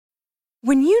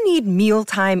When you need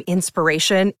mealtime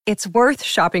inspiration, it's worth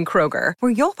shopping Kroger,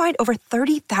 where you'll find over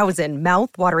 30,000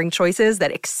 mouth-watering choices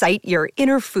that excite your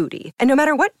inner foodie. And no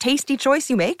matter what tasty choice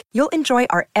you make, you'll enjoy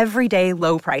our everyday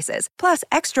low prices, plus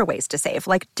extra ways to save,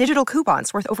 like digital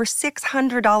coupons worth over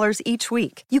 $600 each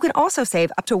week. You can also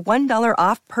save up to $1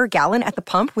 off per gallon at the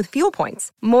pump with fuel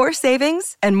points. More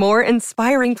savings and more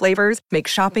inspiring flavors make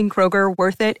shopping Kroger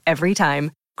worth it every time.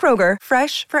 Kroger,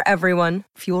 fresh for everyone.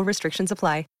 Fuel restrictions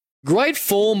apply. Great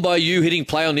form by you hitting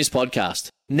play on this podcast.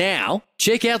 Now,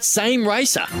 check out Same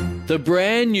Racer, the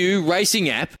brand new racing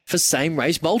app for same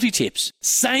race multi-tips.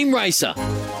 Same Racer.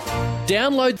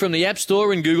 Download from the App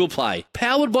Store and Google Play.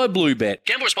 Powered by Bluebet.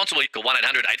 Gamble responsibly. Call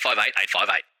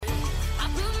 1-800-858-858.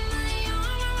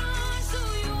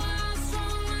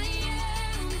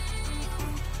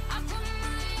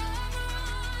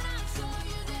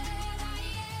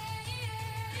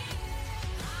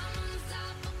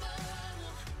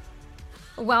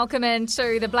 Welcome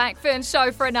into the Blackfern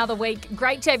Show for another week.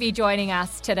 Great to have you joining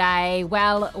us today.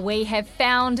 Well, we have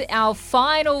found our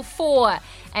final four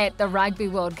at the Rugby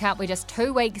World Cup. We're just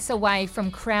 2 weeks away from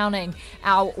crowning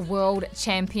our world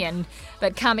champion.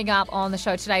 But coming up on the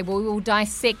show today, we will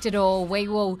dissect it all. We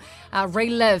will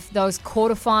relive those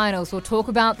quarterfinals. We'll talk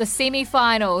about the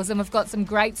semi-finals, and we've got some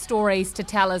great stories to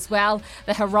tell as well.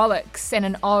 The heroics and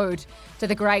an ode to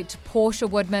the great Portia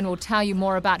Woodman. We'll tell you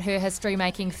more about her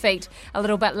history-making feat a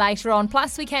little bit later on.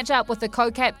 Plus, we catch up with the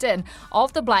co-captain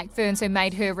of the Black Ferns who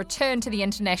made her return to the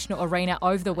international arena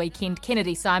over the weekend,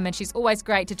 Kennedy Simon. She's always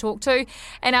great to talk to.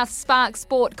 And our Spark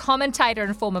Sport commentator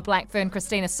and former Black Fern,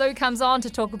 Christina Sue, comes on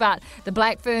to talk about the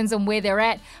Black Ferns and where they're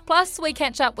at. Plus, we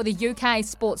catch up with a UK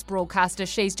sports broadcaster.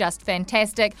 She's just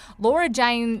fantastic, Laura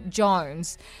Jane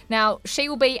Jones. Now, she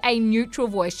will be a neutral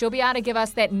voice. She'll be able to give us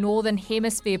that Northern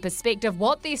Hemisphere perspective,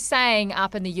 what they're saying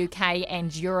up in the UK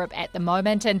and Europe at the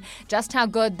moment, and just how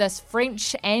good this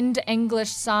French and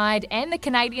English side and the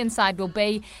Canadian side will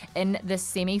be in the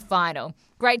semi-final.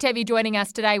 Great to have you joining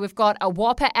us today. We've got a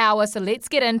whopper hour, so let's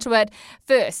get into it.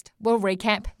 First, we'll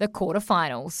recap the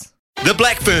quarterfinals. The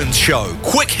Black Ferns Show,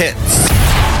 quick hits.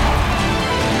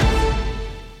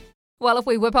 Well, if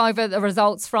we whip over the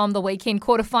results from the weekend,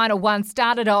 quarterfinal one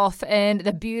started off in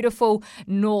the beautiful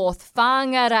North.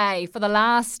 Whangarei, for the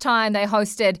last time they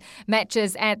hosted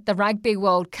matches at the Rugby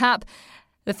World Cup.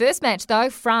 The first match, though,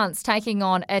 France taking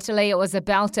on Italy. It was a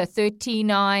belter,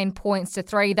 39 points to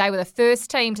 3. They were the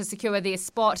first team to secure their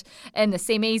spot in the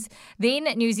semis. Then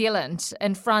New Zealand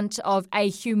in front of a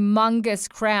humongous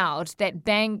crowd. That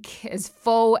bank is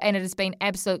full and it has been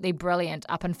absolutely brilliant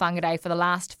up in Whangarei for the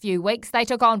last few weeks. They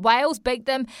took on Wales, beat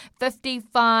them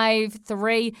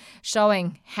 55-3,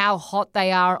 showing how hot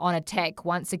they are on attack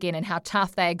once again and how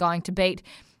tough they are going to beat.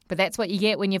 But that's what you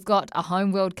get when you've got a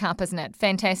home World Cup, isn't it?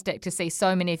 Fantastic to see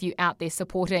so many of you out there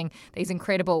supporting these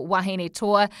incredible Wahine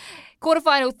tour.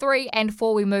 Quarterfinal 3 and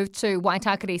 4, we moved to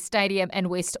Waitakere Stadium in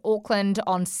West Auckland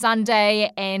on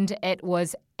Sunday, and it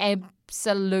was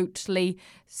absolutely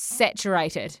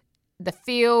saturated. The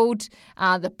field,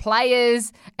 the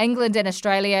players, England and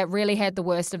Australia really had the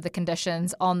worst of the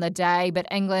conditions on the day, but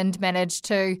England managed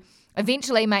to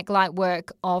eventually make light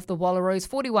work of the Wallaroos,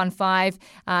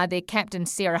 41-5. Their captain,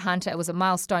 Sarah Hunter, it was a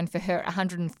milestone for her,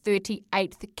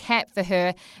 138th cap for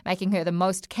her, making her the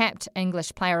most capped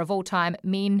English player of all time,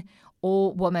 men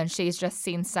or women. She's just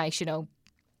sensational.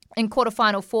 In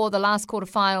quarterfinal 4, the last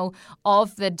quarterfinal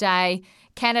of the day,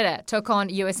 Canada took on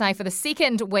USA for the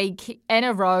second week in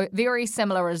a row. Very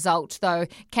similar result, though.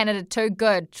 Canada too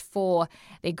good for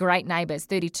their great neighbours,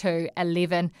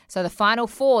 32-11. So the final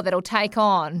 4 that'll take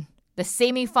on the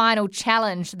semi-final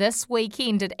challenge this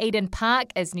weekend at Eden Park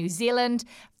is New Zealand,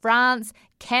 France,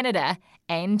 Canada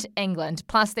and England.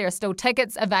 Plus, there are still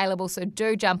tickets available, so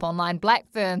do jump online,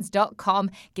 blackferns.com.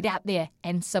 Get out there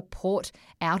and support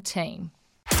our team.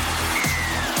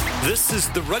 This is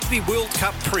the Rugby World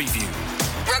Cup preview.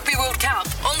 Rugby World Cup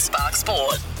on Spark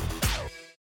Sport.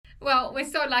 Well, we're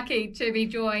so lucky to be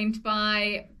joined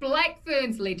by Black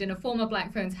Ferns legend, a former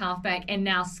Black Ferns halfback and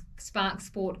now Spark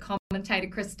Sport commentator,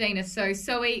 Christina Sue.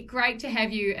 Great to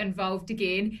have you involved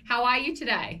again. How are you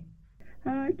today?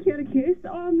 Kia ora, Kirst.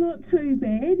 I'm not too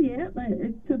bad,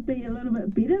 It could be a little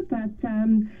bit better, but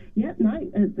I'm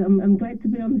glad to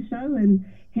be on the show and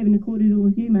having a cordial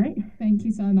with you, mate. Thank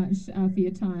you so much for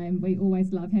your time. We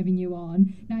always love having you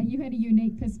on. Now, you had a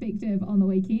unique perspective on the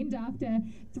weekend. After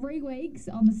 3 weeks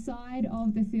on the side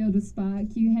of the field with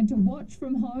Spark, you had to watch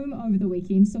from home over the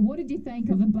weekend. So what did you think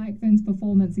of the Black Ferns'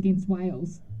 performance against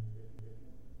Wales?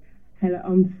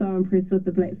 I'm so impressed with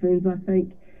the Black Ferns. I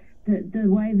think the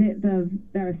way that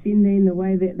they're ascending, the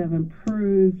way that they've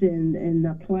improved and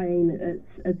they're playing,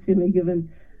 it's certainly given,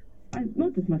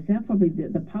 not just myself, probably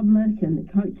the public and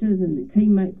the coaches and the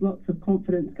teammates, lots of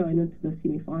confidence going into the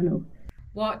semi-final.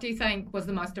 What do you think was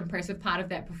the most impressive part of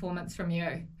that performance from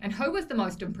you? And who was the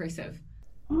most impressive?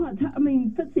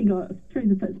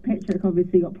 Teresa Fitzpatrick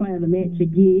obviously got player of the match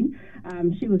again.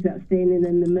 She was outstanding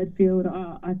in the midfield.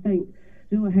 I think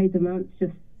Zua Haydemont's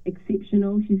just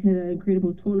exceptional. She's had an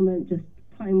incredible tournament, just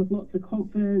playing with lots of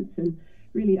confidence and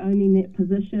really owning that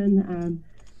position.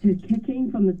 Her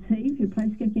kicking from the tee, her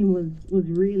place kicking was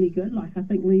really good. Like, I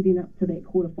think leading up to that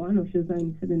quarter final, she was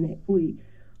only sitting at 40%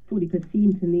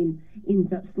 and then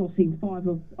ends up slotting 5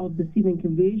 of the 7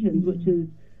 conversions,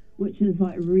 which is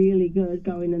like really good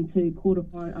going into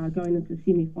going into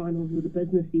semi-finals with a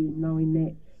business end, knowing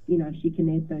that, you know, she can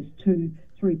add those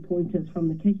 2-3 pointers from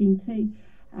the kicking tee.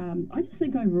 I just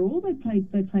think overall they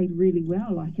played really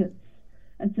well. Like,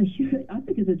 I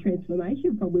think it's a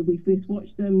transformation from when we first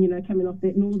watched them, you know, coming off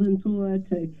that Northern Tour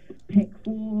to Pac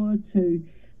 4 to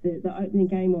the opening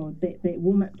game or that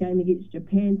warm-up game against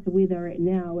Japan to where they're at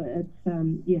now.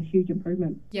 It's huge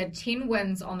improvement. Yeah, 10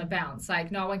 wins on the bounce.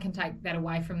 Like, no one can take that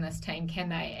away from this team, can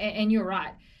they? And you're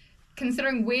right.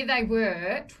 Considering where they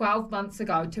were 12 months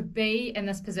ago, to be in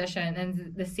this position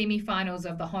in the semi-finals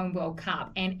of the Home World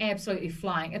Cup and absolutely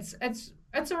flying, it's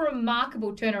a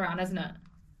remarkable turnaround, isn't it?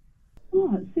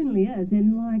 Oh, it certainly is.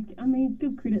 And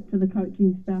give credit to the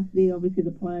coaching staff there. Obviously,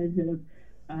 the players that have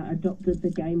adopted the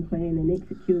game plan and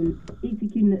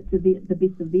executing it to the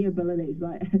best of their abilities.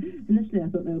 Like, initially I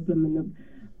thought they were blooming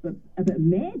a bit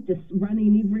mad, just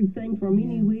running everything from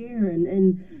anywhere,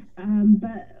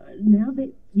 but now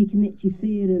that you can actually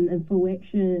see it in full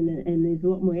action and there's a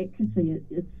lot more accuracy,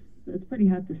 it's pretty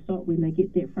hard to stop when they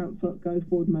get that front foot go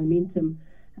forward momentum.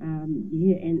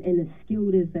 And as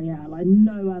skilled as they are, like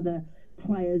no other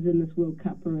players in this World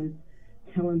Cup are as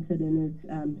talented and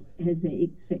has that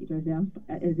X factor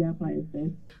as our players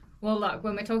do. Well, look,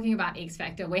 when we're talking about X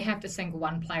factor, we have to single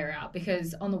one player out,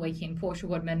 because on the weekend, Portia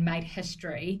Woodman made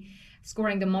history,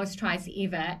 scoring the most tries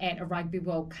ever at a Rugby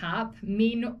World Cup,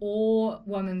 men or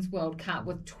Women's World Cup,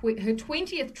 with her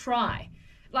 20th try.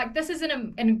 Like, this is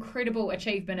an incredible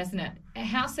achievement, isn't it?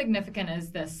 How significant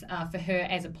is this for her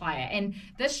as a player? And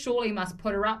this surely must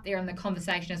put her up there in the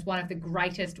conversation as one of the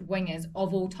greatest wingers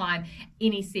of all time,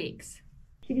 any sex.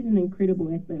 She's an incredible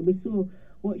athlete. We saw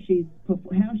how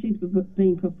she's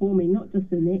been performing, not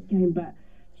just in that game, but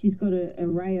she's got an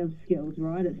array of skills,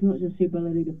 right? It's not just her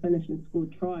ability to finish and score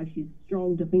tries. She's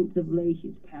strong defensively,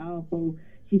 she's powerful,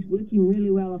 she's working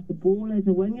really well off the ball as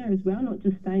a winger as well, not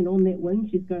just staying on that wing.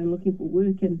 She's going looking for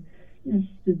work, and you know,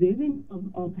 she's deserving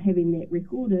of having that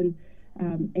record. And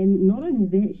not only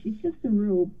that, she's just a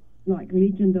real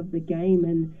legend of the game,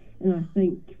 and I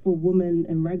think for women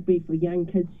in rugby, for young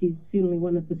kids, she's certainly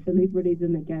one of the celebrities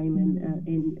in the game,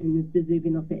 and is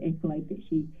deserving of the accolade that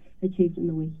she achieved in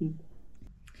the weekend.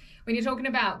 When you're talking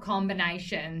about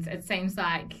combinations, it seems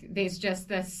like there's just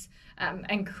this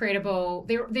incredible...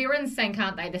 They're in sync,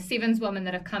 aren't they? The Sevens women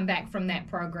that have come back from that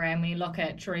program, when you look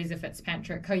at Teresa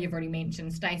Fitzpatrick, who you've already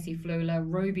mentioned, Stacey Flula,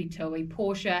 Ruby Tui,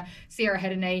 Portia, Sarah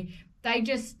Hirini,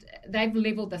 they've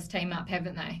levelled this team up,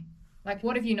 haven't they? Like,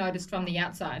 what have you noticed from the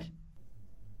outside?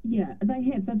 Yeah, they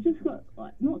have. They've just got,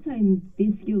 not saying their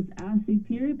skills are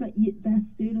superior, but yet they're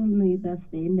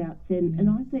standouts. And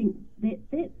I think that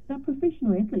they're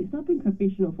professional athletes. They've been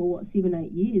professional for, 7-8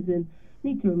 years. And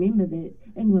need to remember that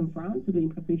England, France have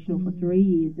been professional for 3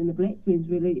 years. And the Black Ferns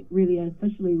really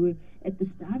officially were at the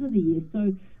start of the year.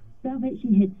 So they've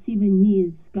actually had 7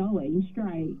 years going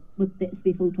straight with that's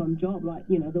their full-time job. Like,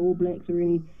 you know, the All Blacks are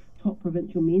any top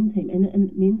provincial men's team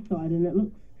and men's side, and it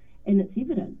looks, and it's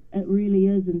evident, it really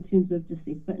is, in terms of just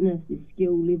their fitness, their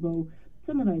skill level,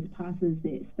 some of those passes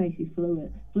that Stacey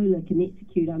Flula can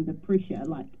execute under pressure,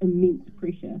 like immense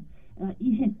pressure.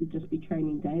 You have to just be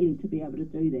training daily to be able to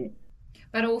do that.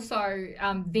 But also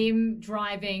them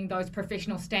driving those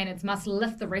professional standards must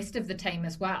lift the rest of the team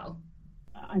as well.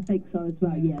 I think so as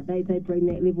well, yeah. They bring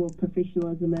that level of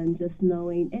professionalism in, just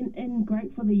knowing, and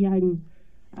great for the young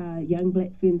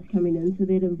Black Ferns coming into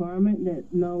that environment, that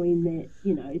knowing that,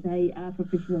 you know, they are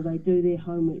professional, they do their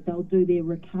homework, they'll do their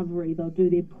recovery, they'll do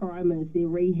their primers, their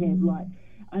rehab,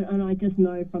 and I just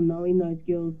know from knowing those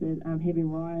girls that having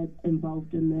Raya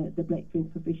involved in the Black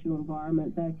Ferns professional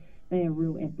environment, they are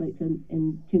real athletes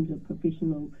in terms of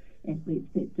professional athletes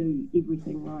that do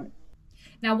everything right.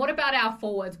 Now, what about our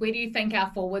forwards? Where do you think our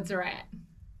forwards are at?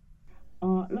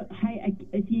 Look, hey,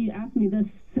 if you asked me this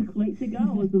 6 weeks ago,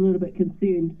 I was a little bit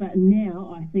concerned, but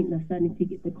now I think they're starting to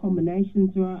get the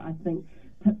combinations right. I think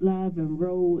Pitlove and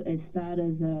Rule as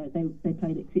starters. They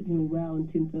played exceptionally well in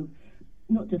terms of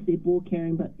not just their ball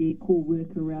carrying, but their core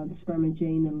work around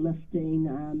scrummaging and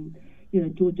lifting.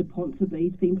 Georgia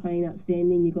Ponsonby's been playing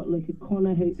outstanding. You've got Luca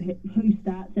Connor, who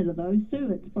starts out of those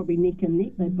two. It's probably neck and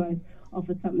neck. They both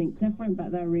offer something different,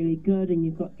 but they're really good. And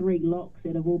you've got three locks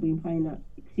that have all been playing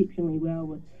exceptionally well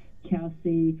with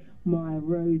Kelsey, Maya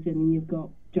Rose, and then you've got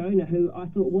Jonah, who I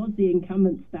thought was the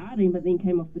incumbent starting, but then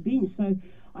came off the bench. So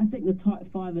I think the tight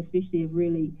five especially have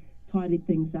really tidied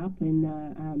things up,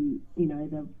 and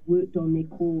they've worked on their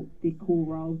core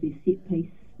roles, their set piece,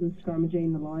 the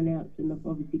scrummaging, the lineouts, and they've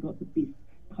obviously got the best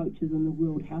coaches in the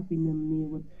world helping them there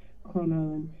with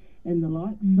Chrono and the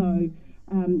like. So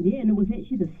and it was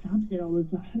actually the subs that I was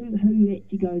like, who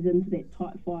actually goes into that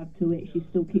tight five to actually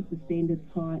still keep the standards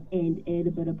high and add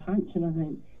a bit of punch. And I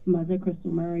think Muzza,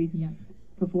 Crystal Murray's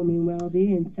performing well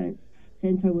there, and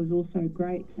Santo was also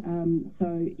great.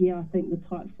 I think the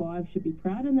tight five should be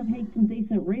proud, and they've had some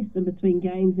decent rest in between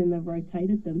games and they've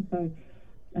rotated them. So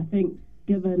I think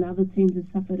given other teams have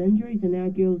suffered injuries and our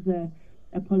girls are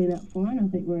pulling out fine, I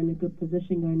think we're in a good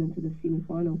position going into the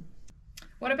semi-final.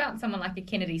 What about someone like a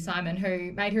Kennedy Simon,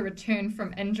 who made her return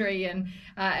from injury and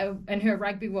in her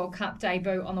Rugby World Cup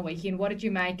debut on the weekend? What did you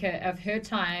make of her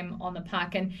time on the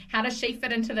park, and how does she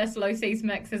fit into this Lucy's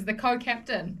mix as the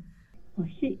co-captain? Well,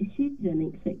 she's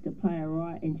an X-Factor player,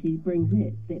 right, and she brings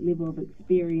that level of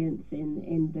experience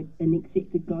and an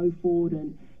X-Factor go forward,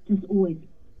 and just always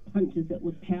punches it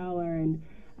with power, and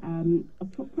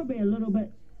probably a little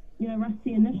bit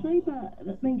rusty initially, but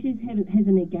I think she hasn't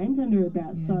had games under her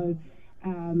belt. So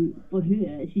for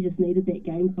her, she just needed that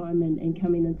game time, and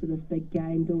coming into this big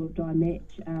game, do or die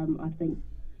match, I think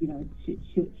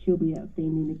she'll be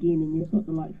outstanding again. And you've got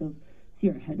the likes of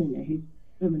Sarah Hiddiner, who's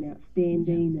been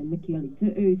outstanding, and Mickey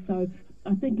Alitu. So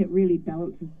I think it really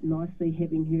balances nicely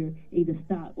having her either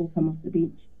start or come off the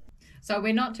bench. So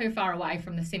we're not too far away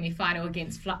from the semi-final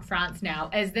against France now.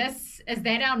 Is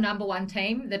that our number one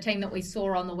team, the team that we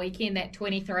saw on the weekend, that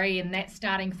 23 and that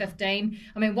starting 15?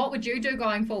 I mean, what would you do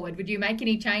going forward? Would you make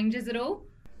any changes at all?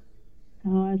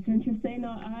 Oh, it's interesting.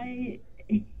 I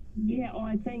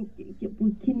think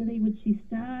with Kennedy, would she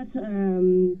start?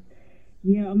 I'm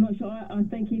not sure. I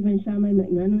think even Charmaine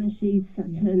McManaman, she's such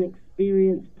an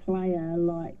experienced player.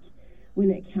 Like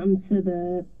when it comes to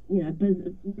the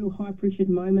real high pressured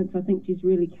moments, I think she's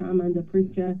really calm under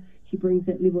pressure. She brings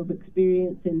that level of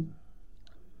experience, and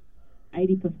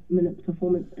 80 minutes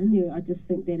performance in there, I just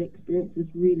think that experience is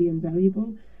really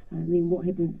invaluable. And then what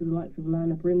happens to the likes of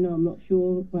Lana Bremner, I'm not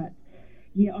sure, but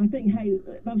I think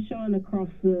they've shown across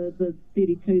the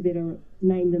 32 that are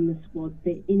named in the squad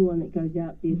that anyone that goes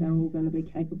out there, they're all going to be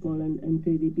capable and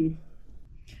do their best.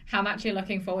 How much are you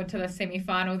looking forward to the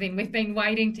semi-final then? We've been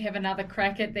waiting to have another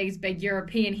crack at these big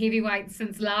European heavyweights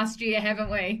since last year, haven't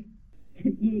we?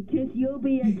 Yeah, Kiss, you'll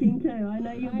be a king too. I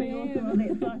know you've been awesome on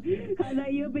that side. I know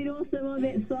you've been awesome on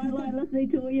that sideline,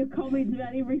 listening to all your comments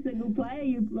about every single player.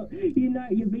 You've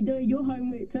been doing your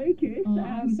homework too, Kiss. Oh,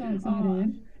 I'm so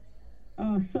excited.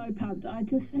 So pumped. I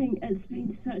just think it's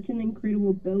been such an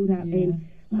incredible build-up, and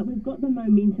we've got the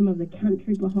momentum of the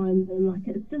country behind them.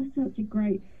 It's just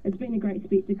it's been a great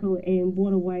spectacle, and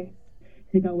what a way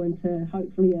to go into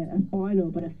hopefully a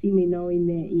final, but a semi, knowing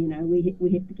that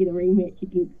we have to get a rematch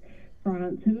against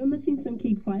France, who are missing some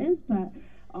key players. But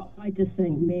I just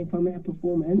think, man, from our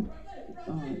performance,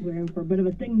 we're in for a bit of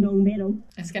a ding-dong battle.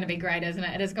 It's going to be great, isn't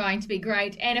it? It is going to be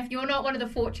great. And if you're not one of the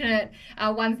fortunate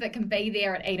ones that can be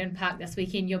there at Eden Park this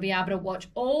weekend, you'll be able to watch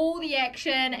all the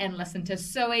action and listen to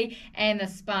Sui and the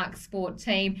Spark Sport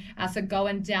team. So go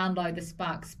and download the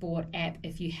Spark Sport app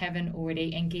if you haven't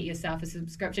already, and get yourself a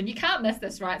subscription. You can't miss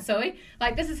this, right, Sui?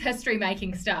 This is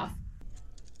history-making stuff.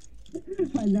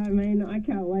 I know, man. I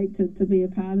can't wait to be a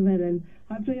part of it, and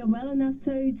hopefully I'm well enough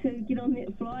to get on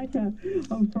that flight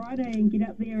on Friday and get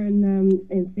up there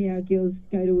and see our girls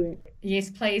go to work. Yes,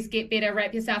 please get better.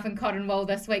 Wrap yourself in cotton wool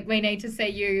this week. We need to see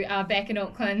you back in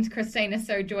Auckland. Christina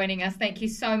Sue joining us. Thank you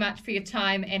so much for your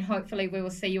time, and hopefully we will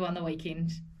see you on the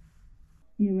weekend.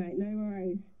 Yeah, mate. No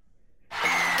worries.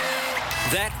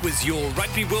 That was your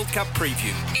Rugby World Cup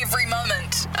preview. Every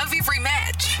moment of every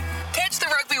match. Catch the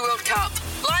Rugby World Cup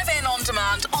live and on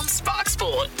demand on Spark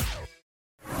Sport.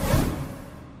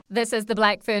 This is the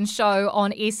Blackfern Show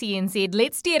on SENZ.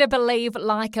 Let's dare to believe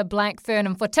like a Blackfern.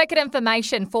 And for ticket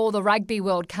information for the Rugby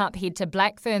World Cup, head to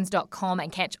blackferns.com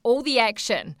and catch all the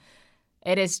action.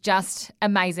 It is just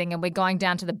amazing, and we're going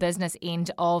down to the business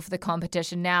end of the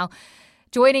competition now.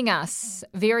 Joining us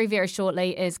very, very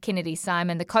shortly is Kennedy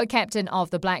Simon, the co-captain of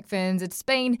the Black Ferns. It's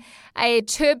been a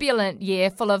turbulent year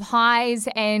full of highs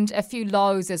and a few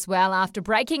lows as well. After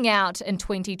breaking out in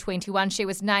 2021, she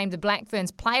was named the Black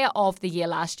Ferns Player of the Year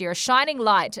last year, a shining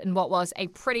light in what was a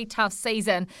pretty tough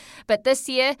season. But this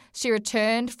year, she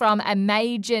returned from a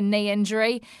major knee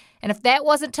injury. And if that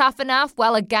wasn't tough enough,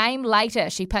 well, a game later,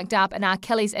 she picked up an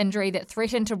Achilles injury that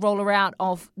threatened to rule her out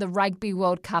of the Rugby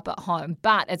World Cup at home.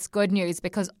 But it's good news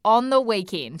because on the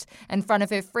weekend, in front of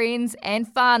her friends and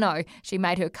whānau, she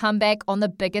made her comeback on the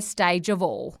biggest stage of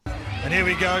all. And here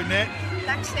we go, Nat.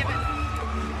 Back 7.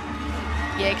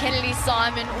 Yeah, Kennedy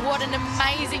Simon, what an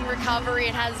amazing recovery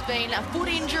it has been. A foot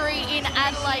injury in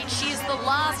Adelaide. She is the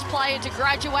last player to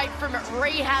graduate from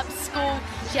rehab school.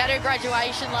 She had her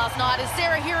graduation last night as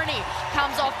Sarah Hirini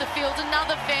comes off the field,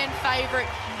 another fan favourite.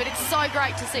 But it's so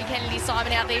great to see Kennedy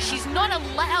Simon out there. She's not a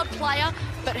loud player,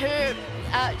 but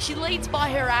she leads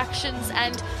by her actions,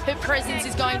 and her presence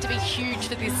is going to be huge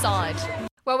for this side.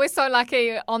 Well, we're so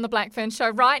lucky on the Black Ferns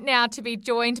show right now to be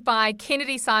joined by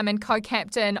Kennedy Simon,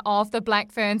 co-captain of the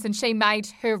Black Ferns, and she made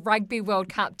her Rugby World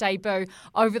Cup debut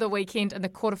over the weekend in the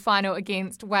quarterfinal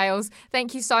against Wales.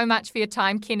 Thank you so much for your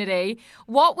time, Kennedy.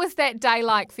 What was that day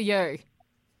like for you?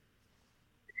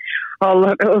 Oh,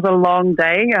 look, it was a long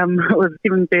day. It was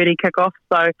 7:30 kickoff,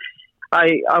 so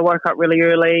I woke up really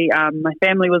early. My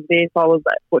family was there, so I was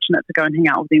fortunate to go and hang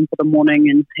out with them for the morning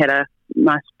and had a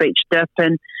nice beach dip.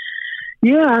 And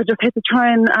yeah, I just had to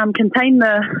try and contain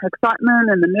the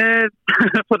excitement and the nerves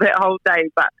for that whole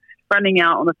day. But running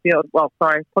out on the field,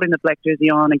 putting the black jersey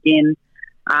on again,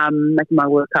 making my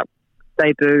World Cup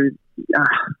debut,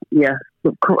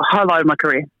 highlight of my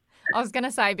career. I was going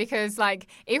to say, because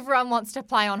everyone wants to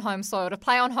play on home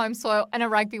soil in a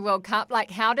Rugby World Cup.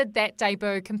 How did that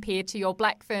debut compare to your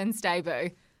Black Ferns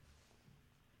debut?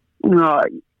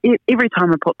 Every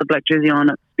time I put the black jersey on,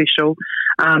 it's special.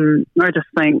 I just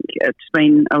think it's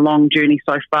been a long journey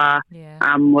so far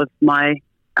with my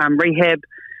rehab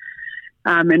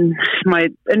and my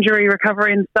injury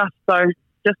recovery and stuff. So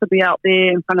just to be out there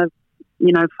in front of,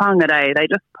 whangarei, they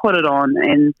just put it on,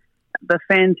 and the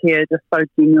fans here are just so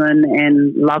genuine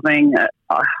and loving.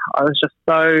 I was just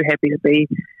so happy to be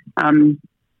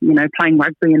playing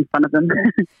rugby in front of them.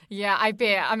 Yeah, I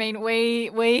bet. I mean,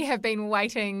 we have been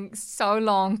waiting so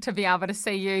long to be able to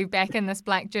see you back in this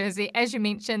black jersey. As you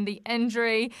mentioned, the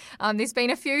injury, there's been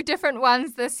a few different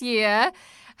ones this year.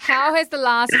 How has the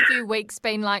last few weeks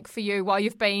been like for you while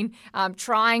you've been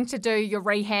trying to do your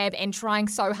rehab and trying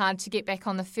so hard to get back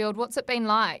on the field? What's it been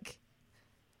like?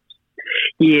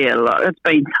 Yeah, look, it's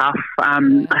been tough.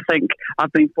 I think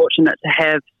I've been fortunate to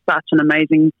have such an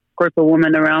amazing group of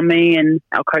women around me, and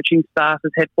our coaching staff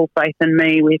has had full faith in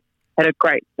me. We've had a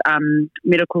great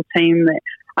medical team that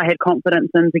I had confidence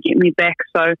in to get me back.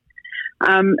 So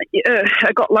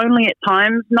it got lonely at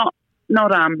times, not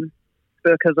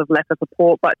because of lack of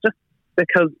support, but just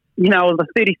because I was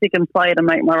a 32nd player to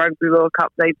make my Rugby World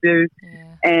Cup debut,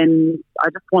 and I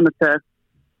just wanted to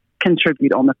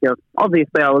contribute on the field.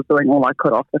 Obviously, I was doing all I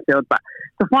could off the field, but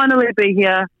to finally be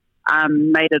here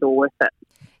made it all worth it.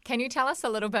 Can you tell us a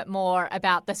little bit more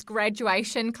about this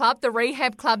graduation club, the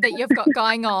rehab club that you've got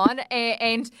going on,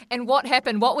 and what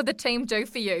happened? What would the team do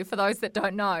for you, for those that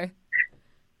don't know?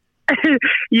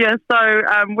 Yeah, so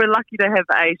we're lucky to have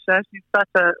Aisha. She's such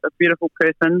a beautiful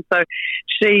person. So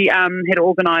she had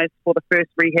organised for the first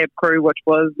rehab crew, which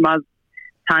was Muz,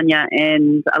 Tanya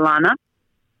and Alana.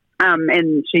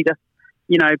 And she just,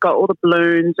 got all the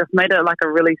balloons, just made it like a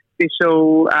really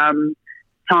special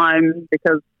time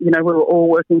because, we were all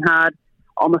working hard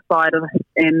on the side of it.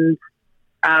 And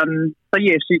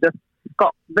she just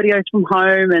got videos from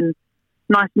home and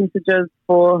nice messages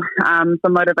for some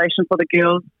motivation for the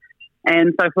girls.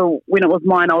 And so for when it was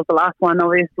mine, I was the last one,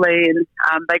 obviously, and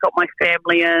they got my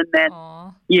family in, and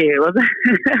it was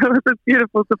it was a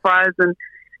beautiful surprise, and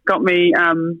got me,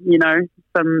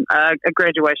 some a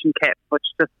graduation cap, which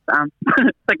just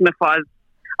signifies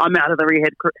I'm out of the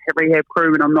rehab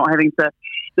crew, and I'm not having to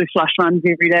do flush runs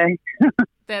every day.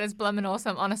 That is blimmin'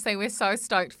 awesome. Honestly, we're so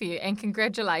stoked for you, and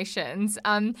congratulations.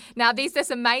 Now, there's this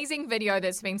amazing video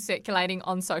that's been circulating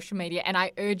on social media, and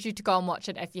I urge you to go and watch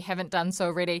it if you haven't done so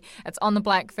already. It's on the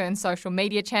Black Ferns social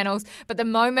media channels. But the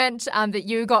moment that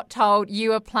you got told you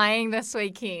were playing this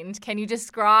weekend, can you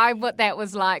describe what that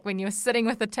was like when you were sitting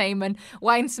with the team and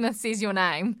Wayne Smith says your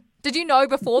name? Did you know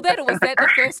before that, or was that the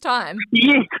first time?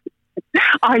 Yes.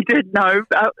 I did know,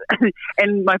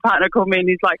 and my partner called me and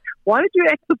he's like, "Why did you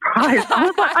act surprised?" I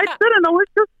was like, "I didn't. I was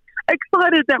just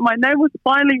excited that my name was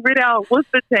finally read out with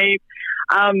the team."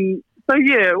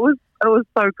 It was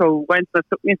so cool. Wayne Smith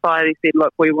took me aside. He said,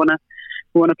 "Look, we want to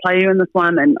we want to play you in this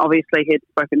one. And obviously he'd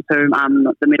spoken to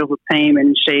the medical team,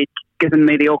 and she'd given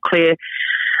me the all clear.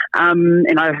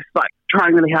 And I was like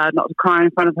trying really hard not to cry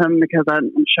in front of him because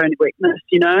I'm showing weakness,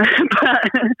 But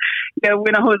yeah,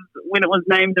 when it was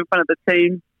named in front of the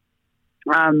team,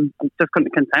 I just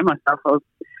couldn't contain myself. I was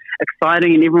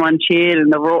exciting, and everyone cheered,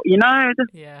 and they were all,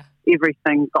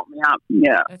 everything got me up.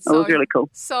 Yeah, it was really cool.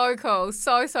 So cool.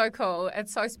 So cool.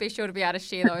 It's so special to be able to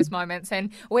share those moments. And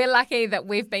we're lucky that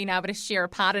we've been able to share a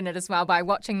part in it as well by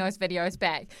watching those videos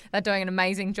back. They're doing an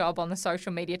amazing job on the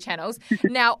social media channels.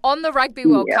 Now, on the Rugby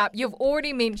World Cup, you've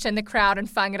already mentioned the crowd in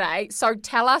Whangarei. So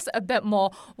tell us a bit more.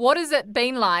 What has it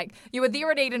been like? You were there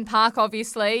at Eden Park,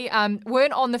 obviously.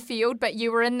 Weren't on the field, but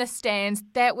you were in the stands.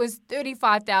 That was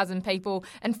 35,000 people.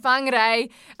 In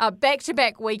Whangarei,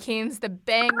 back-to-back weekends, the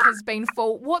bank has been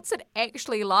full. What's it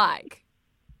actually like?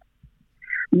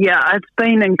 Yeah, it's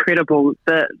been incredible.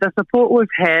 The support we've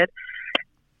had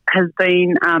has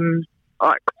been nothing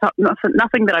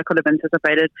that I could have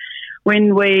anticipated.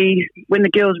 When the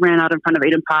girls ran out in front of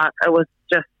Eden Park, it was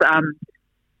just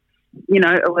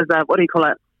it was what do you call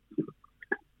it?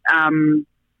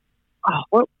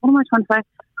 What am I trying to say?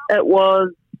 It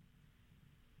was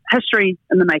history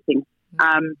in the making.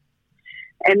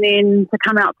 And then to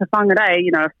come out to Whangarei,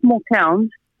 a small town,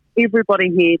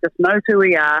 everybody here just knows who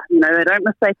we are. They don't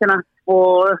mistake us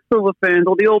for Silver Ferns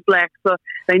or the All Blacks. So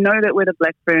they know that we're the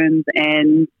Black Ferns,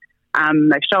 and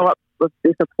they show up with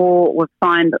their support. We've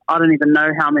signed, I don't even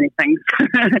know how many things.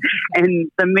 And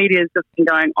the media's just been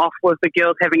going off with the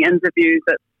girls having interviews.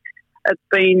 It's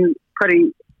been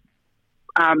pretty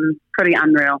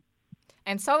unreal.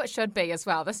 And so it should be as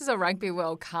well. This is a Rugby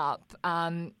World Cup.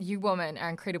 You women are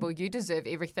incredible. You deserve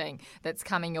everything that's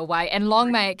coming your way. And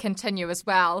long may it continue as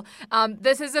well.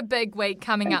 This is a big week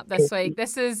coming up this week.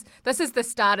 This is the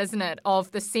start, isn't it,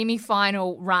 of the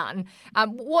semi-final run.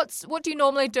 What do you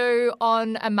normally do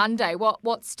on a Monday?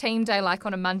 What's team day like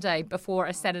on a Monday before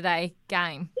a Saturday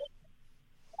game?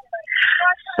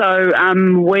 So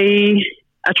we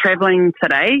are travelling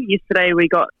today. Yesterday we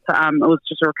got, it was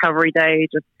just a recovery day,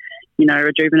 just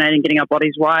rejuvenating, getting our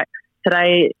bodies right.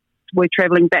 Today, we're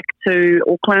travelling back to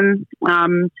Auckland.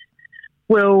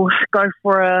 We'll go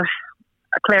for a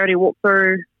clarity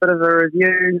walkthrough, bit of a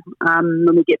review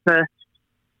when we get to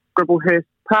Gribblehurst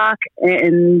Park,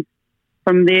 and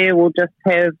from there we'll just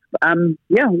have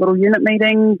little unit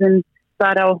meetings and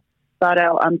start our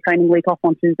training week off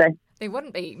on Tuesday. There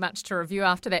wouldn't be much to review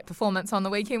after that performance on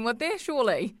the weekend, would there?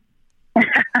 Surely.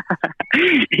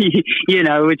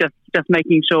 We're just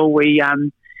making sure we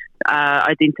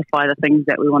identify the things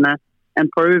that we want to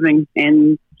improve and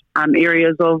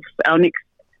areas of our next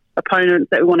opponents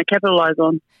that we want to capitalise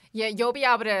on. Yeah, you'll be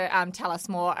able to tell us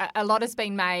more. A lot has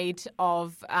been made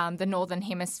of the Northern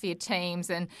Hemisphere teams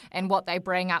and what they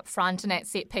bring up front and at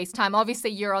set piece time.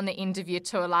 Obviously, you're on the end of your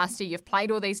tour last year. You've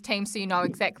played all these teams, so you know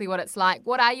exactly what it's like.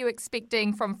 What are you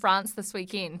expecting from France this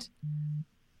weekend?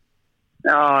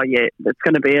 Oh yeah, it's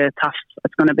going to be a tough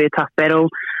battle.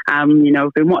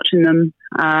 We've been watching them,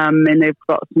 and they've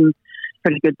got some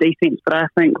pretty good defence. But I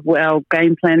think our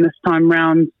game plan this time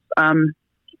round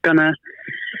going to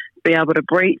be able to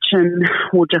breach, and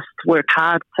we'll just work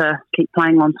hard to keep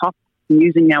playing on top, and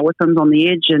using our weapons on the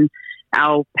edge and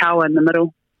our power in the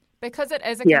middle. Because it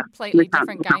is a completely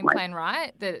different game plan,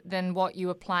 right, than what you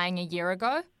were playing a year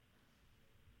ago?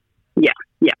 Yeah.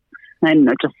 And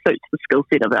it just suits the skill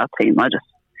set of our team. I'm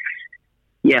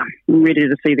ready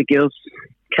to see the girls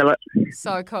kill it.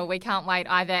 So cool. We can't wait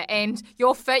either. And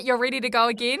you're fit? You're ready to go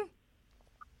again?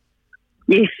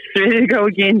 Yes, ready to go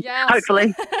again, yes.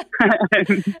 Hopefully.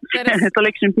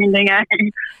 Selection pending, eh?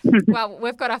 Well,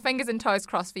 we've got our fingers and toes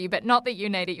crossed for you, but not that you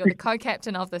need it. You're the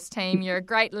co-captain of this team. You're a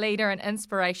great leader and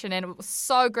inspiration, and it was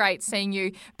so great seeing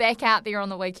you back out there on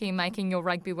the weekend making your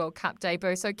Rugby World Cup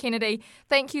debut. So, Kennedy,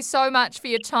 thank you so much for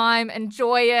your time.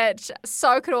 Enjoy it.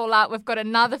 Soak it all up. We've got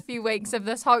another few weeks of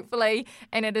this, hopefully,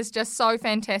 and it is just so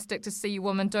fantastic to see you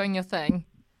women doing your thing.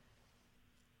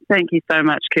 Thank you so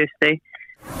much, Kirsty.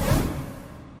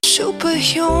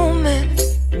 Superhuman,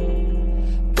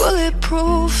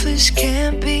 bulletproof as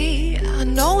can be. I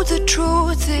know the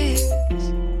truth is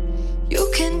you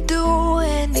can do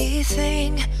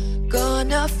anything.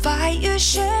 Gonna fight your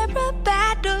share of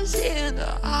battles in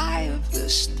the eye of the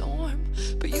storm,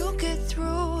 but you'll get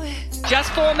through it.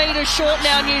 Just 4 metres short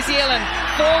now, New Zealand.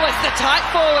 Forwards, the tight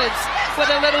forwards with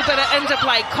a little bit of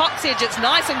interplay. Coxedge, it's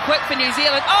nice and quick for New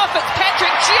Zealand. Oh,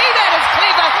 Fitzpatrick, gee, that is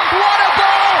clever. What a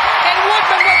ball! And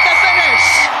Woodman with the finish.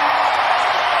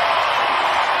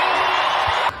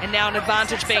 And now now an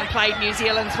advantage being played New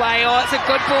Zealand's way. Oh, it's a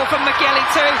good ball from McGilly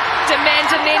to Demand,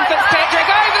 and then Fitzpatrick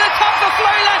over the top for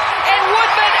Flula, and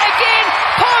Woodman again,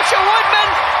 Portia Woodman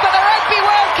for the Rugby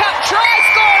World Cup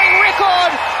try-scoring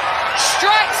record,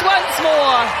 strikes once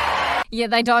more. Yeah,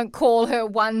 they don't call her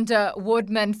Wonder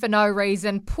Woodman for no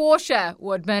reason. Portia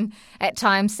Woodman at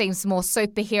times seems more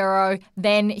superhero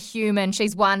than human.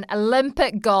 She's won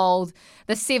Olympic gold,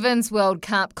 the Sevens World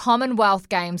Cup, Commonwealth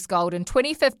Games gold. In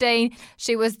 2015,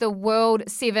 she was the World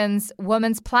Sevens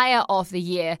Women's Player of the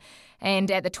Year, and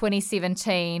at the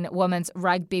 2017 Women's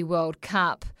Rugby World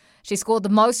Cup. She scored the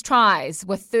most tries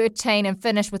with 13 and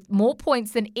finished with more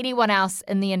points than anyone else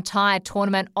in the entire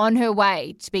tournament, on her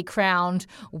way to be crowned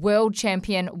world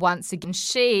champion once again.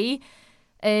 She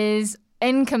is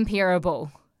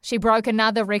incomparable. She broke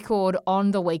another record on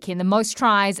the weekend, the most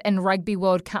tries in Rugby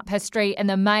World Cup history in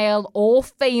the male or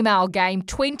female game.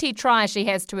 20 tries she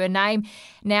has to her name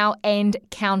now and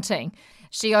counting.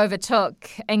 She overtook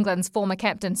England's former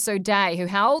captain Sue Day, who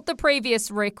held the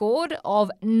previous record of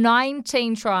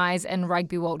 19 tries in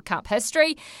Rugby World Cup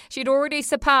history. She'd already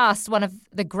surpassed one of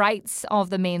the greats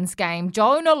of the men's game,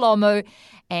 Jonah Lomu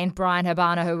and Brian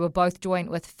Habana, who were both joint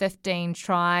with 15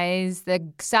 tries.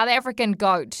 The South African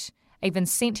GOAT even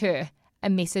sent her a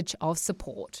message of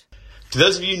support. To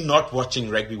those of you not watching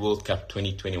Rugby World Cup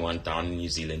 2021 down in New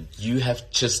Zealand, you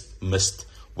have just missed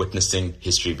witnessing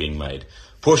history being made.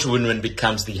 Portia Woodman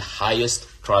becomes the highest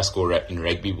try scorer in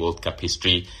Rugby World Cup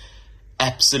history.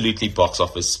 Absolutely box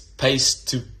office, pace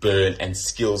to burn and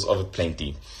skills of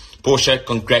aplenty. Portia,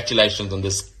 congratulations on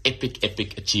this epic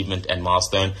achievement and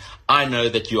milestone. I know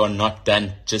that you are not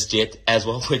done just yet as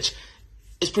well, which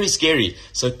is pretty scary.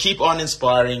 So keep on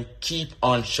inspiring, keep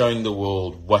on showing the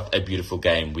world what a beautiful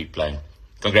game we play.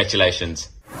 Congratulations.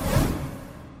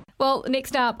 Well,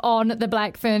 next up on the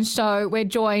Black Fern Show, we're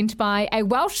joined by a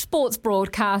Welsh sports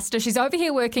broadcaster. She's over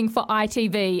here working for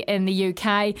ITV in the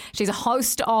UK. She's a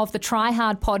host of the Try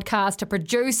Hard podcast, a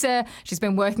producer. She's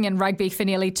been working in rugby for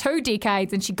nearly 2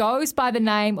 decades, and she goes by the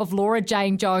name of Laura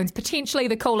Jane Jones, potentially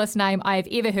the coolest name I have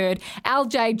ever heard,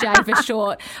 LJJ for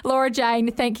short. Laura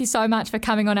Jane, thank you so much for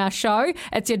coming on our show.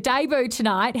 It's your debut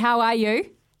tonight. How are you?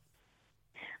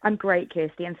 I'm great,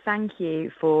 Kirsty, and thank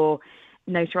you for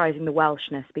notarising the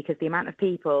Welshness, because the amount of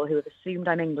people who have assumed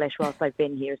I'm English whilst I've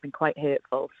been here has been quite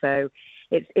hurtful. So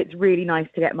it's really nice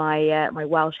to get my my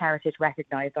Welsh heritage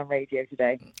recognised on radio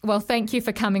today. Well, thank you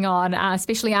for coming on,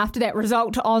 especially after that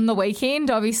result on the weekend.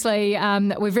 Obviously,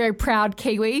 we're very proud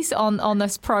Kiwis on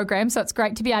this program, so it's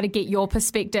great to be able to get your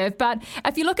perspective. But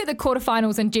if you look at the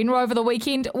quarterfinals in general over the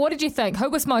weekend, what did you think? Who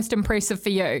was most impressive for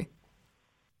you?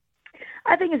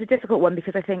 I think it's a difficult one,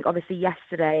 because I think obviously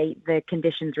yesterday the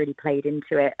conditions really played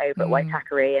into it over at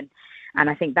Waitakere, and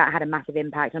I think that had a massive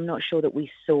impact. I'm not sure that we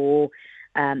saw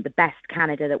the best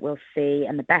Canada that we'll see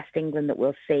and the best England that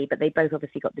we'll see, but they both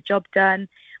obviously got the job done.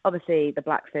 Obviously the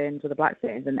Black Ferns were the Black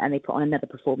Ferns, and they put on another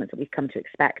performance that we've come to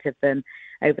expect of them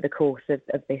over the course of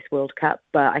this World Cup.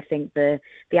 But I think the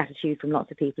attitude from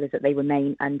lots of people is that they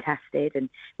remain untested,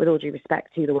 and with all due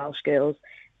respect to the Welsh girls,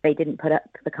 they didn't put up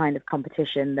the kind of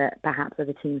competition that perhaps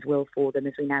other teams will for them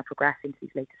as we now progress into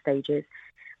these later stages.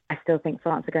 I still think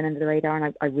France are going under the radar,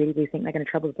 and I really do think they're going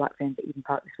to trouble the Black Ferns at Eden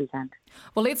Park this weekend.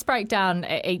 Well, let's break down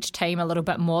each team a little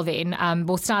bit more then.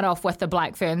 We'll start off with the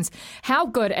Black Ferns. How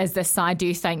good is this side, do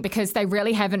you think? Because they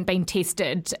really haven't been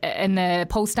tested in the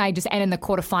pool stages and in the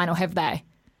quarterfinal, have they?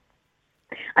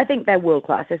 I think they're world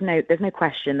class. There's no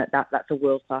question that's a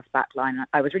world class backline.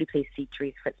 I was really pleased to see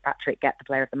Therese Fitzpatrick get the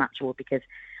Player of the Match award, because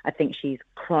I think she's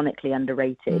chronically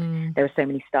underrated. There are so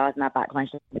many stars in that backline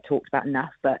she's not talked about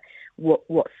enough, but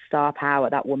what star power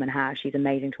that woman has. She's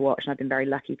amazing to watch, and I've been very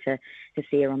lucky to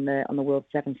see her on the World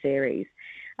 7 series.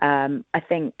 I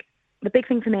think the big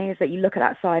thing for me is that you look at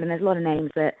that side, and there's a lot of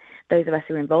names that those of us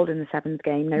who are involved in the Sevens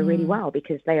game know really well,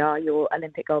 because they are your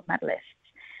Olympic gold medalists.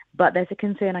 But there's a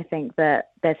concern, I think, that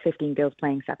there's 15 girls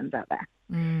playing Sevens out there.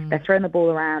 They're throwing the ball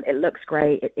around. It looks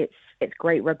great. It's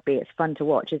great rugby. It's fun to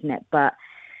watch, isn't it? But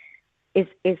is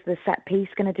the set piece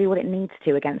going to do what it needs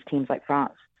to against teams like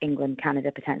France, England,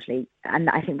 Canada, potentially? And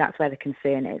I think that's where the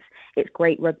concern is. It's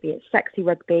great rugby. It's sexy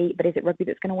rugby. But is it rugby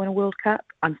that's going to win a World Cup?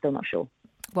 I'm still not sure.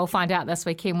 We'll find out this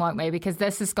weekend, won't we? Because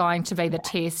this is going to be the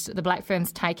test. The Black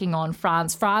Ferns taking on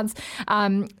France. France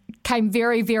came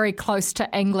very, very close to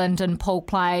England in pool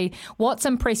play. What's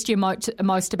impressed you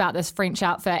most about this French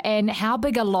outfit? And how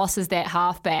big a loss is that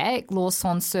halfback, Laure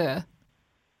Sanseur?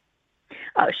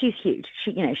 Oh, she's huge.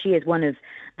 She is one of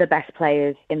the best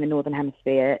players in the Northern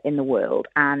Hemisphere in the world.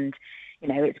 And,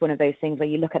 it's one of those things where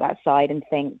you look at that side and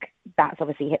think that's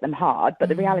obviously hit them hard. But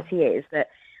the reality is that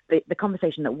the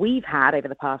conversation that we've had over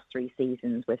the past 3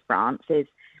 seasons with France is,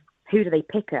 who do they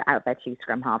pick out of their 2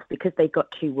 scrum halves? Because they've got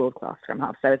 2 world-class scrum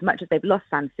halves. So as much as they've lost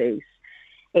Sansus,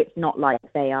 it's not like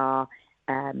they are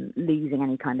losing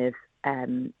any kind of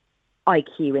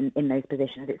IQ in those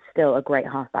positions. It's still a great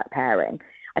halfback pairing.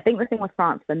 I think the thing with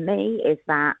France for me is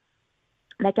that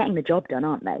they're getting the job done,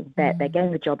 aren't they? They're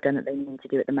getting the job done that they need to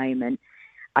do at the moment.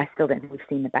 I still don't think we've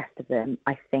seen the best of them.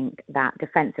 I think that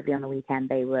defensively on the weekend,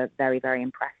 they were very, very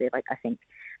impressive. I think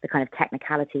the kind of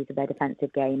technicalities of their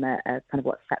defensive game are kind of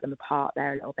what set them apart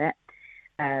there a little bit.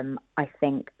 I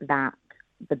think that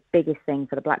the biggest thing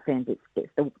for the Black Ferns,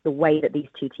 it's the way that these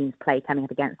 2 teams play coming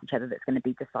up against each other that's going to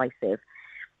be decisive.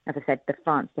 As I said, the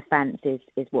France defence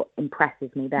is what impresses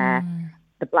me there.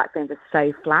 The Black Ferns are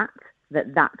so flat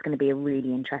that's going to be a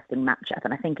really interesting matchup.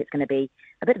 And I think it's going to be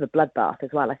a bit of a bloodbath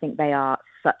as well. I think they are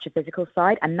such a physical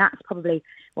side. And that's probably,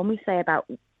 when we say about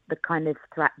the kind of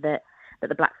threat that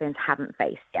the Black Ferns haven't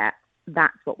faced yet,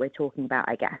 that's what we're talking about,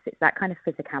 I guess. It's that kind of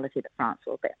physicality that France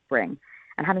will bring.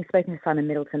 And having spoken to Simon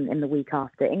Middleton in the week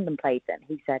after England played them,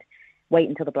 he said, wait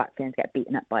until the Black Ferns get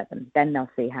beaten up by them. Then they'll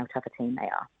see how tough a team they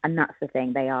are. And that's the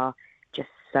thing. They are just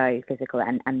so physical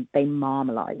and they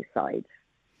marmalise sides.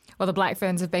 Well, the Black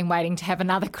Ferns have been waiting to have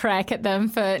another crack at them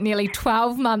for nearly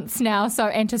 12 months now, so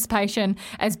anticipation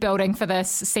is building for this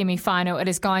semi-final. It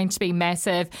is going to be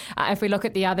massive. If we look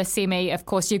at the other semi, of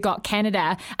course, you've got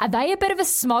Canada. Are they a bit of a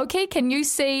smoky? Can you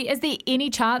see, is there any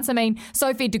chance? I mean,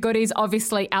 Sophie de Goede is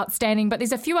obviously outstanding, but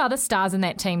there's a few other stars in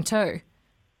that team too.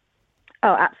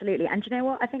 Oh, absolutely. And do you know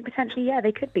what? I think potentially, yeah,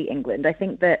 they could beat England. I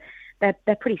think that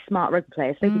they're pretty smart rugby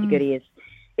players. Sophie de Goede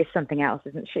is something else,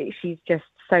 isn't she? She's just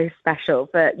so special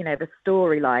for, the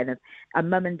storyline of a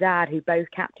mum and dad who both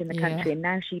captain the country, and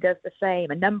now she does the same.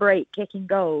 A number 8 kicking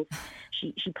goals.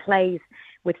 She plays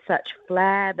with such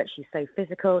flair, but she's so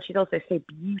physical. She's also so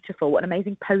beautiful. What an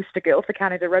amazing poster girl for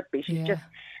Canada rugby. She's just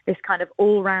this kind of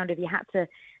all-round, if you had to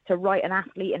write an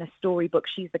athlete in a storybook,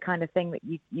 she's the kind of thing that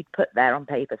you'd put there on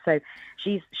paper. So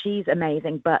she's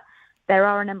amazing, but there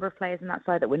are a number of players on that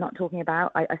side that we're not talking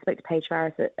about. I spoke to Paige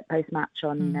Farris at post-match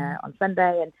on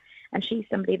Sunday, and she's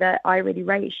somebody that I really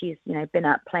rate. She's been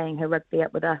up playing her rugby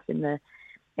up with us in the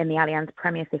Allianz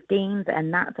Premier 15s,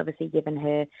 and that's obviously given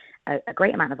her a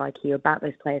great amount of IQ about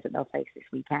those players that they'll face this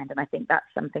weekend. And I think that's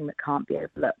something that can't be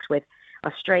overlooked. With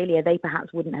Australia, they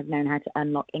perhaps wouldn't have known how to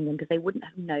unlock England because they wouldn't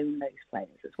have known those players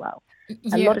as well.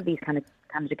 A lot of these kind of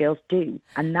Canada girls do,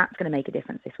 and that's going to make a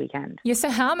difference this weekend. Yeah, so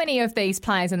how many of these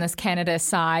players in this Canada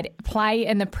side play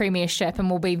in the Premiership and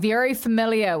will be very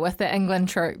familiar with the England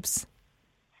troops?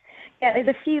 Yeah, there's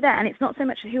a few there, and it's not so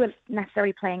much who are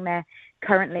necessarily playing there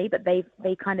currently, but they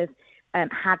kind of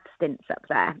had stints up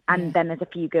there. And then there's a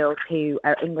few girls who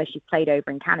are English who've played over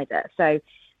in Canada. So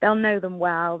they'll know them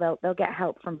well. They'll get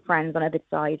help from friends on other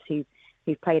sides who've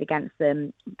played against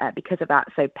them because of that.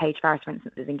 So Paige Farris, for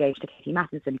instance, is engaged to Katie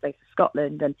Matheson, who plays for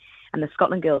Scotland, and the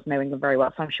Scotland girls know England very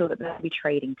well. So I'm sure that they'll be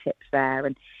trading tips there.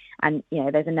 And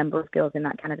there's a number of girls in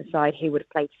that Canada side who would have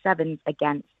played sevens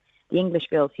against the English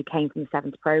girls who came from the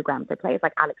sevens programme. So players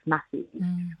like Alex Matthews,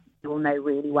 you will know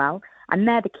really well. And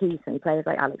they're the keys to me, players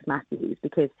like Alex Matthews,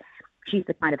 because she's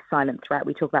the kind of silent threat.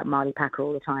 We talk about Marley Packer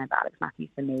all the time, but Alex Matthews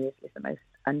for me is the most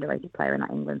underrated player in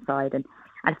that England side. And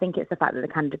I think it's the fact that the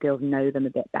Canada girls know them a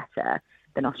bit better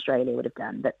than Australia would have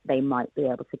done, that they might be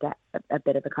able to get a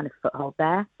bit of a kind of foothold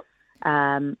there.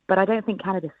 But I don't think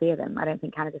Canada fear them. I don't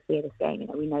think Canada fear this game.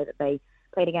 We know that they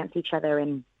played against each other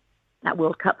in that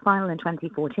World Cup final in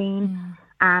 2014.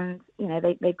 And,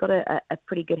 they've got a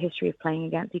pretty good history of playing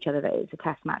against each other. It's a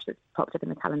test match that's popped up in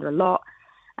the calendar a lot.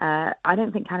 I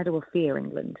don't think Canada will fear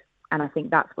England. And I think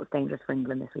that's what's dangerous for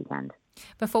England this weekend.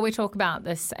 Before we talk about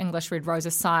this English Red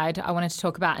Roses side, I wanted to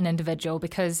talk about an individual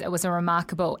because it was a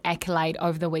remarkable accolade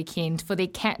over the weekend for their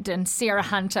captain, Sarah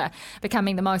Hunter,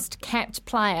 becoming the most capped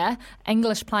player,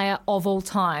 English player of all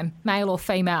time, male or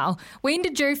female. When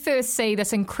did you first see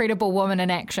this incredible woman in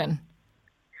action?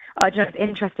 Oh, just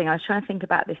interesting. I was trying to think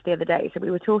about this the other day. So we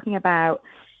were talking about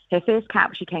her first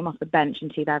cap. She came off the bench in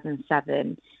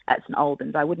 2007 at St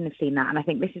Albans. I wouldn't have seen that. And I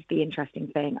think this is the interesting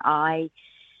thing. I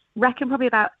reckon probably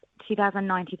about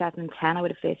 2009, 2010, I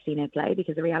would have first seen her play,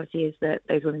 because the reality is that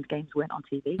those women's games weren't on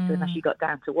TV. So unless you got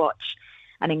down to watch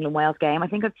an England-Wales game, I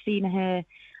think I've seen her,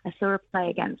 I saw her play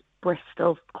against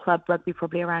Bristol Club Rugby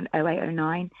probably around 08,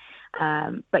 09.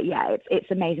 But yeah, it's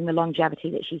amazing the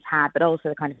longevity that she's had, but also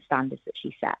the kind of standards that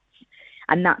she sets.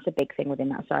 And that's a big thing within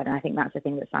that side. And I think that's the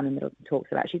thing that Simon Middleton talks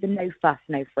about. She's a no fuss,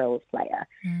 no frills player.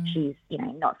 She's,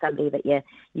 not somebody that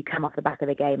you come off the back of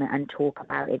the game and talk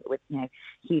about it with,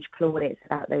 huge plaudits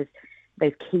about those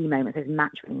key moments, those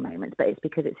match-winning moments, but it's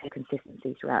because it's her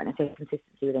consistency throughout, and it's her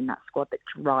consistency within that squad that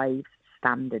drives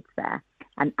standards there.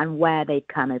 And where they've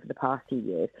come over the past few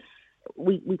years,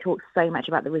 we talk so much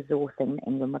about the resourcing that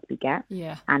England Rugby get.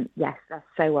 Yeah. And yes, they're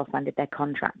so well funded, they're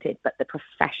contracted, but the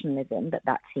professionalism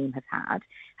that team has had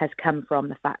has come from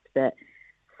the fact that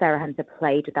Sarah Hunter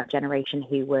played with that generation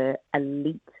who were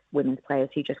elite women's players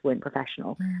who just weren't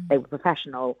professional. They were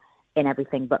professional in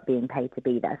everything but being paid to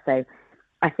be there. So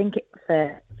I think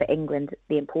for England,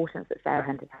 the importance that Sarah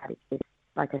Hunter's had is,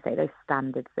 like I say, those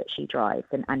standards that she drives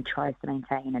and tries to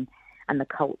maintain, and the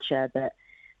culture that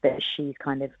she's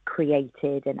kind of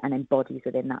created and embodies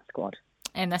within that squad.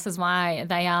 And this is why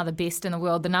they are the best in the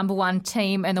world, the number one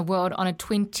team in the world on a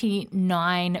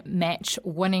 29-match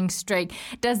winning streak.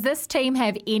 Does this team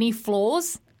have any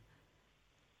flaws?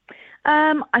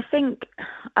 I think,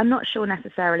 I'm not sure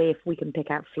necessarily if we can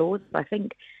pick out flaws, but I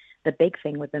think the big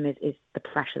thing with them is the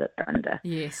pressure that they're under.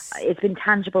 Yes. It's been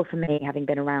tangible for me, having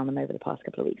been around them over the past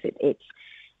couple of weeks.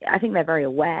 I think they're very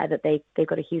aware that they've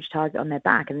got a huge target on their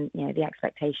back, and the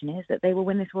expectation is that they will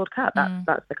win this World Cup.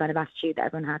 That's the kind of attitude that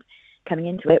everyone had coming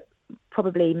into it,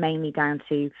 probably mainly down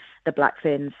to the Black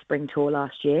Ferns spring tour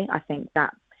last year. I think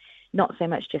that not so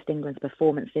much just England's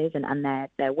performances and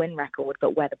their win record,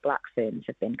 but where the Black Ferns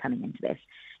have been coming into this.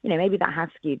 Maybe that has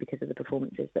skewed because of the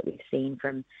performances that we've seen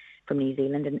from New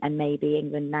Zealand, and maybe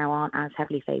England now aren't as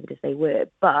heavily favoured as they were.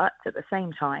 But at the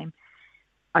same time,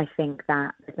 I think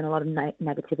that there's been a lot of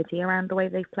negativity around the way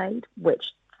they've played, which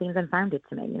seems unfounded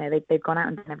to me. They've gone out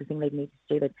and done everything they've needed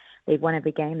to do. They've won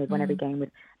every game. They've won every game with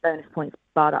bonus points,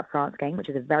 bar that France game, which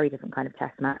is a very different kind of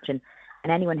test match. And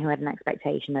anyone who had an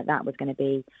expectation that was going to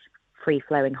be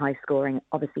free-flowing, high-scoring,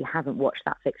 obviously hasn't watched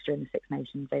that fixture in the Six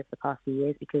Nations over the past few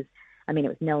years, because, it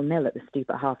was 0-0 at the Stoop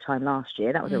at half-time last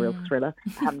year. That was a real thriller.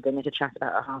 I haven't been there to chat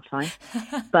about at half-time.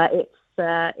 But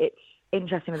it's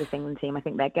interesting with this England team. I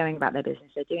think they're going about their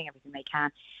business. They're doing everything they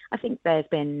can. I think there's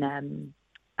been...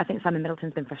 I think Simon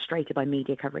Middleton's been frustrated by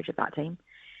media coverage of that team.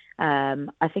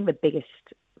 I think the biggest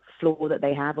flaw that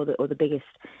they have, or the biggest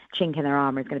chink in their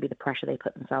armour, is going to be the pressure they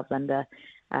put themselves under.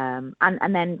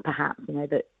 And then perhaps,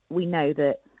 that we know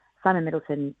that Simon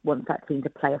Middleton wants that team to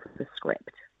play off the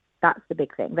script. That's the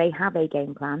big thing. They have a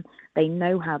game plan. They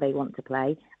know how they want to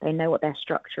play. They know what their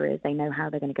structure is. They know how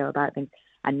they're going to go about things,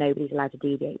 and nobody's allowed to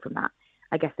deviate from that.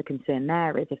 I guess the concern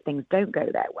there is, if things don't go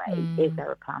their way, is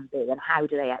there a plan B, and how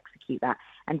do they execute that?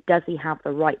 And does he have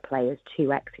the right players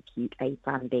to execute a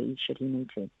plan B should he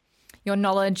need to? Your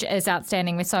knowledge is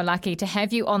outstanding. We're so lucky to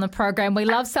have you on the program. We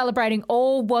love celebrating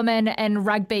all women in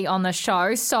rugby on the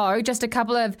show. So just a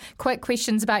couple of quick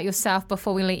questions about yourself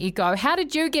before we let you go. How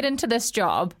did you get into this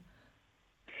job?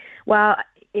 Well,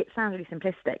 it sounds really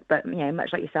simplistic, but much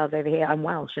like yourselves over here, I'm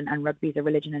Welsh, and rugby's a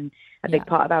religion and a big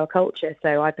part of our culture.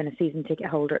 So I've been a season ticket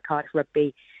holder at Cardiff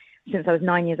Rugby since I was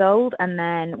 9 years old, and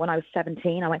then when I was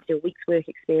 17, I went to do a week's work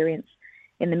experience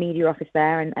in the media office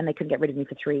there, and they couldn't get rid of me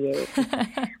for 3 years.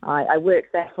 I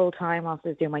worked there full time whilst I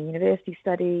was doing my university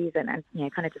studies, and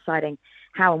kind of deciding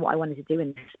how and what I wanted to do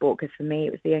in this sport, because for me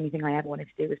it was the only thing I ever wanted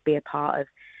to do was be a part of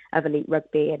elite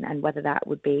rugby, and whether that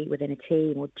would be within a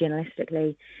team or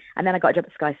journalistically. And then I got a job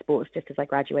at Sky Sports just as I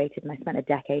graduated, and I spent a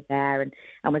decade there, and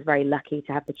was very lucky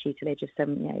to have the tutelage of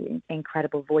some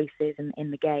incredible voices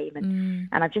in the game,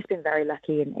 and I've just been very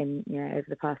lucky in over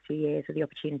the past 2 years with the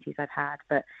opportunities I've had.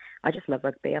 But I just love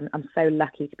rugby. I'm so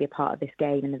lucky to be a part of this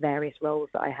game in the various roles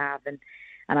that I have, and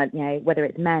I, whether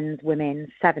it's men's, women's,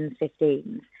 7s,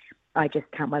 15s, I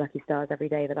just count my lucky stars every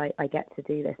day that I get to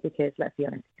do this, because, let's be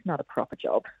honest, it's not a proper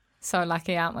job. So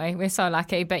lucky, aren't we? We're so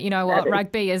lucky. But you know what?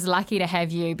 Rugby is lucky to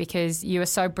have you, because you are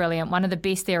so brilliant. One of the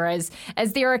best there is.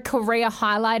 Is there a career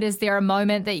highlight? Is there a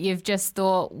moment that you've just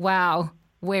thought, wow,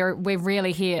 we're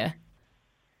really here?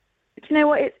 Do you know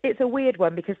what? It's a weird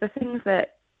one, because the things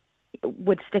that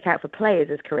would stick out for players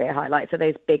as career highlights are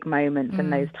those big moments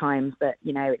and those times that,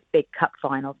 it's big cup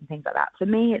finals and things like that. For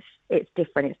me, it's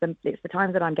different. It's the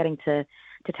times that I'm getting to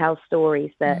tell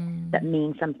stories that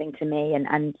mean something to me.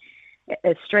 And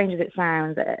as strange as it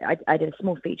sounds, I did a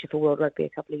small feature for World Rugby a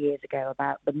couple of years ago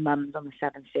about the mums on the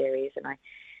 7 series, and I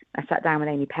sat down with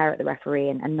Amy Perrott, the referee,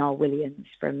 and Noel Williams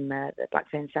from the Black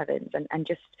Fern Sevens, and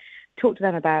just talked to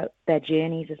them about their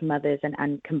journeys as mothers,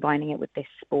 and combining it with this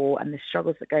sport and the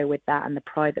struggles that go with that, and the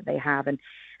pride that they have, and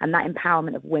that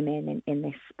empowerment of women in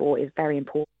this sport is very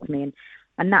important to me,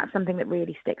 and that's something that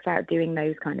really sticks out, doing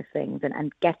those kind of things,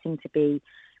 and getting to be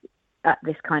at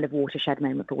this kind of watershed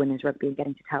moment for women's rugby and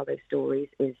getting to tell those stories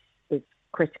is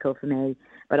critical for me,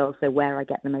 but also where I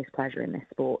get the most pleasure in this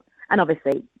sport. And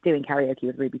obviously doing karaoke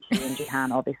with Ruby Tui in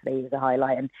Japan obviously was a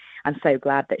highlight, and I'm so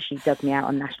glad that she dug me out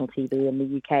on national TV in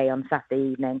the UK on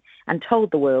Saturday evening and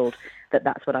told the world that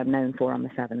that's what I'm known for on the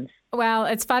Sevens. Well,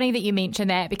 it's funny that you mention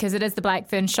that because it is the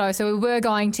Blackfern show, so we were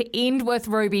going to end with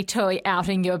Ruby Tui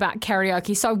outing you about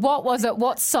karaoke. So what was it?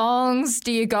 What songs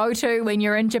do you go to when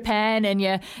you're in Japan and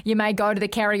you may go to the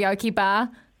karaoke bar?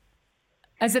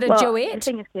 Is it a duet? The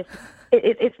thing is just,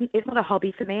 it's not a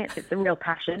hobby for me. It's a real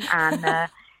passion, and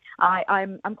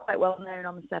I'm quite well known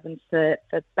on the Sevens for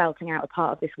belting out a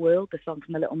part of this world, the song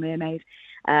from The Little Mermaid.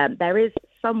 There is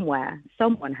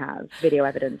someone has video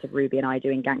evidence of Ruby and I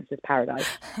doing Gangster's Paradise,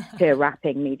 her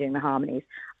rapping, me doing the harmonies.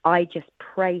 I just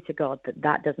pray to God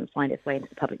that doesn't find its way into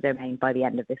the public domain by the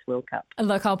end of this World Cup.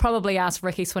 Look, I'll probably ask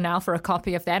Ricky Swannell for a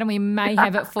copy of that, and we may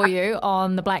have it for you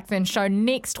on the Blackfern show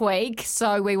next week,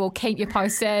 so we will keep you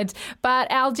posted. But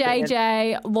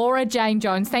LJJ, Laura Jane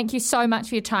Jones, thank you so much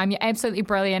for your time. You're absolutely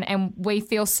brilliant, and we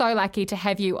feel so lucky to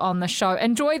have you on the show.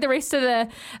 Enjoy the rest of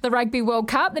the Rugby World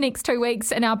Cup, the next 2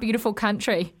 weeks in our beautiful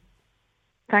country.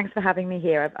 Thanks for having me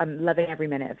here. I'm loving every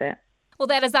minute of it. Well,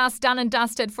 that is us done and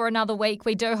dusted for another week.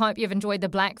 We do hope you've enjoyed the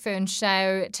Blackfern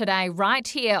show today right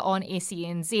here on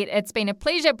SENZ. It's been a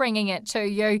pleasure bringing it to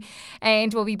you,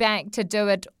 and we'll be back to do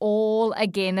it all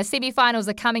again. The semi-finals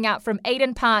are coming up from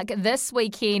Eden Park this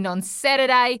weekend on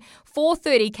Saturday.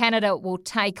 4:30 Canada will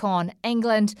take on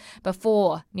England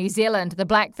before New Zealand. The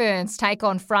Blackferns take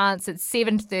on France at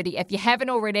 7:30. If you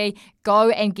haven't already, go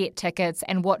and get tickets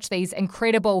and watch these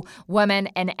incredible women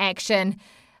in action.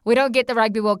 We don't get the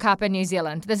Rugby World Cup in New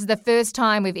Zealand. This is the first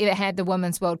time we've ever had the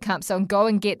Women's World Cup, so go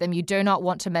and get them. You do not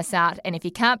want to miss out. And if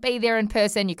you can't be there in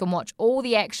person, you can watch all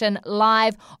the action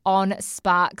live on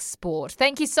Spark Sport.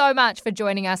 Thank you so much for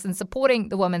joining us and supporting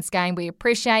the women's game. We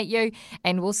appreciate you,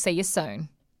 and we'll see you soon.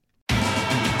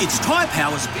 It's Tyre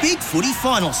Power's Big Footy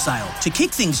Final Sale. To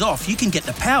kick things off, you can get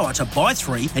the power to buy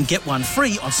 3 and get 1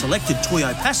 free on selected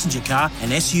Toyo passenger car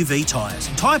and SUV tyres.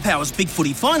 Tyre Power's Big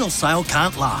Footy Final Sale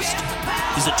can't last.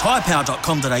 Visit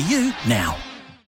tyrepower.com.au now.